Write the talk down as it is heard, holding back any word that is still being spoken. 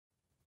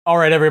All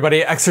right,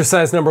 everybody,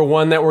 exercise number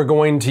 1 that we're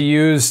going to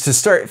use to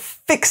start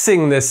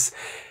fixing this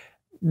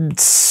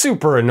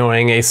super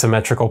annoying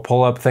asymmetrical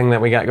pull-up thing that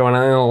we got going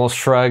on. A little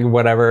shrug,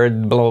 whatever,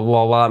 blah,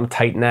 blah, blah,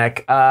 tight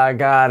neck.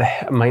 God,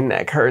 my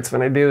neck hurts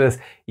when I do this.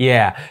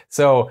 Yeah,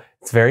 so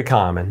it's very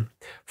common.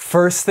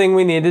 First thing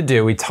we need to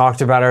do, we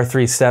talked about our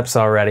 3 steps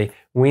already.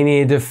 We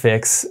need to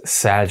fix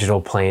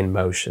sagittal plane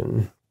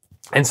motion.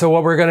 And so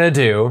what we're gonna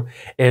do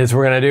is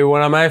we're gonna do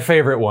one of my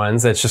favorite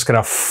ones that's just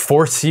gonna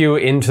force you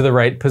into the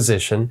right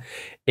position.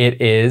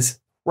 It is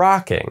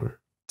rocking.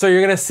 So you're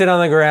gonna sit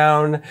on the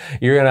ground,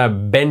 you're gonna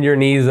bend your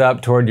knees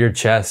up toward your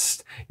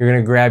chest, you're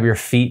gonna grab your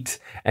feet,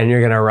 and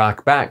you're gonna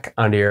rock back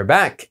onto your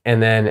back,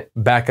 and then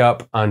back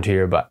up onto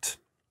your butt.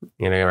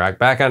 You're gonna rock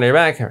back onto your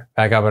back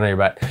up onto your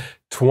butt.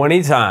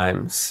 20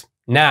 times.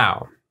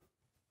 Now,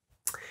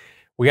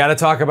 we got to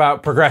talk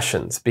about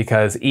progressions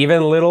because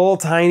even little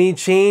tiny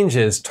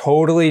changes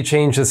totally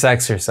change this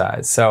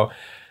exercise. So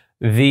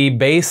the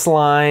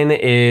baseline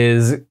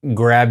is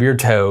grab your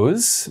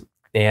toes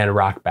and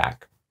rock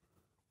back.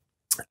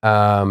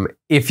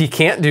 If you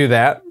can't do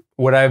that,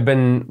 what I've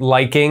been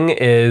liking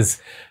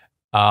is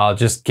I'll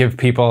just give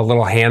people a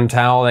little hand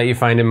towel that you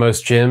find in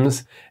most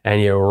gyms, and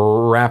you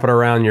wrap it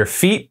around your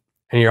feet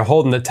and you're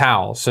holding the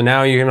towel. So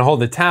now you're going to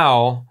hold the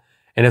towel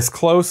and it's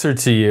closer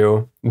to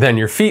you than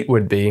your feet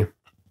would be.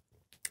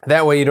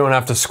 That way you don't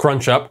have to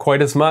scrunch up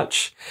quite as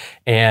much,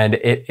 and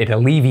it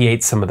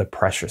alleviates some of the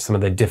pressure, some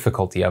of the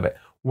difficulty of it.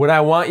 What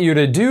I want you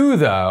to do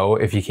though,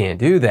 if you can't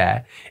do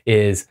that,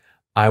 is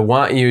I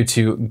want you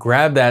to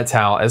grab that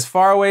towel as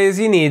far away as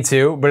you need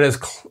to, but as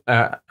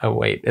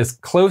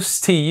close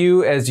to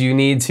you as you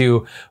need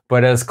to,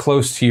 but as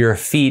close to your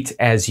feet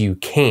as you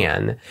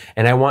can.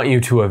 And I want you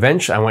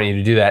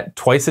to do that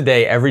twice a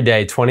day, every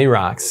day, 20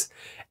 rocks.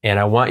 And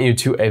I want you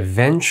to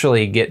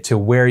eventually get to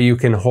where you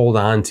can hold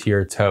on to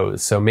your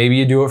toes. So maybe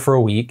you do it for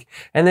a week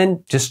and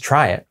then just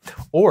try it.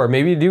 Or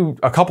maybe you do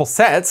a couple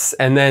sets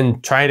and then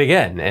try it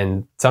again.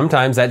 And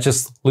sometimes that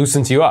just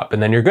loosens you up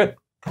and then you're good.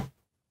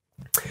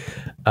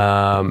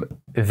 I've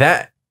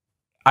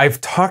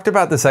talked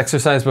about this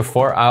exercise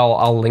before.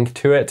 I'll link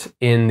to it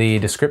in the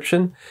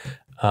description.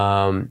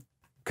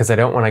 Because I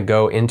don't want to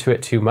go into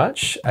it too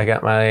much. I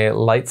got my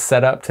lights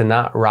set up to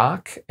not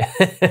rock,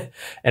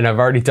 and I've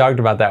already talked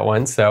about that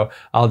one, so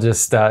I'll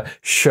just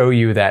show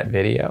you that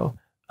video.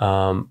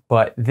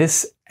 But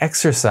this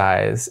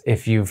exercise,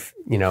 if you've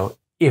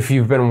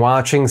been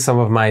watching some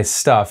of my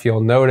stuff,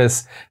 you'll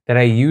notice that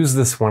I use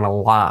this one a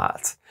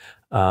lot.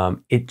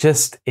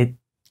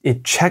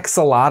 It checks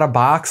a lot of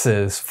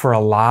boxes for a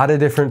lot of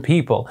different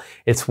people.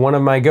 It's one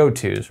of my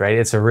go-tos, right?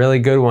 It's a really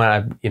good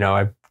one.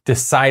 I've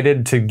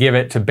decided to give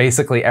it to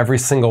basically every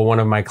single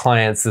one of my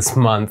clients this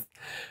month,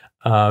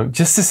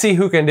 just to see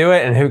who can do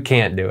it and who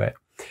can't do it.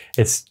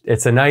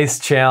 It's a nice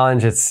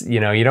challenge. It's, you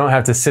don't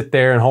have to sit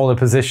there and hold a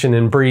position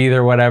and breathe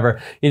or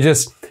whatever. You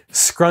just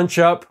scrunch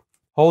up,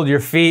 hold your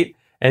feet,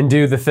 and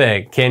do the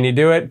thing. Can you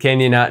do it? Can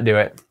you not do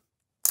it?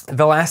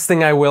 The last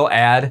thing I will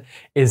add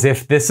is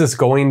if this is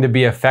going to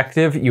be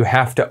effective, you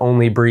have to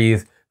only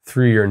breathe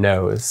through your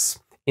nose.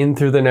 In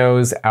through the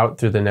nose, out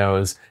through the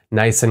nose,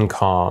 nice and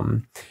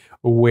calm.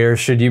 Where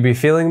should you be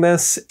feeling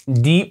this?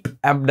 Deep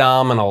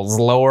abdominals,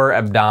 lower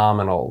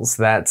abdominals.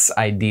 That's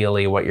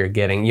ideally what you're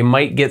getting. You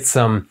might get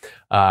some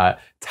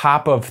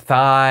top of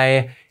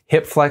thigh,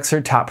 hip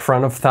flexor, top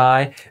front of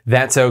thigh.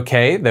 That's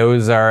okay.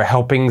 Those are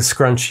helping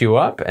scrunch you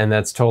up, and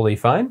that's totally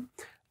fine.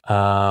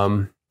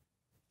 I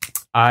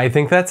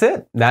think that's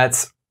it.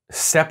 That's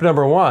step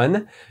number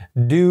 1.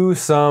 Do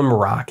some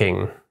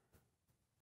rocking.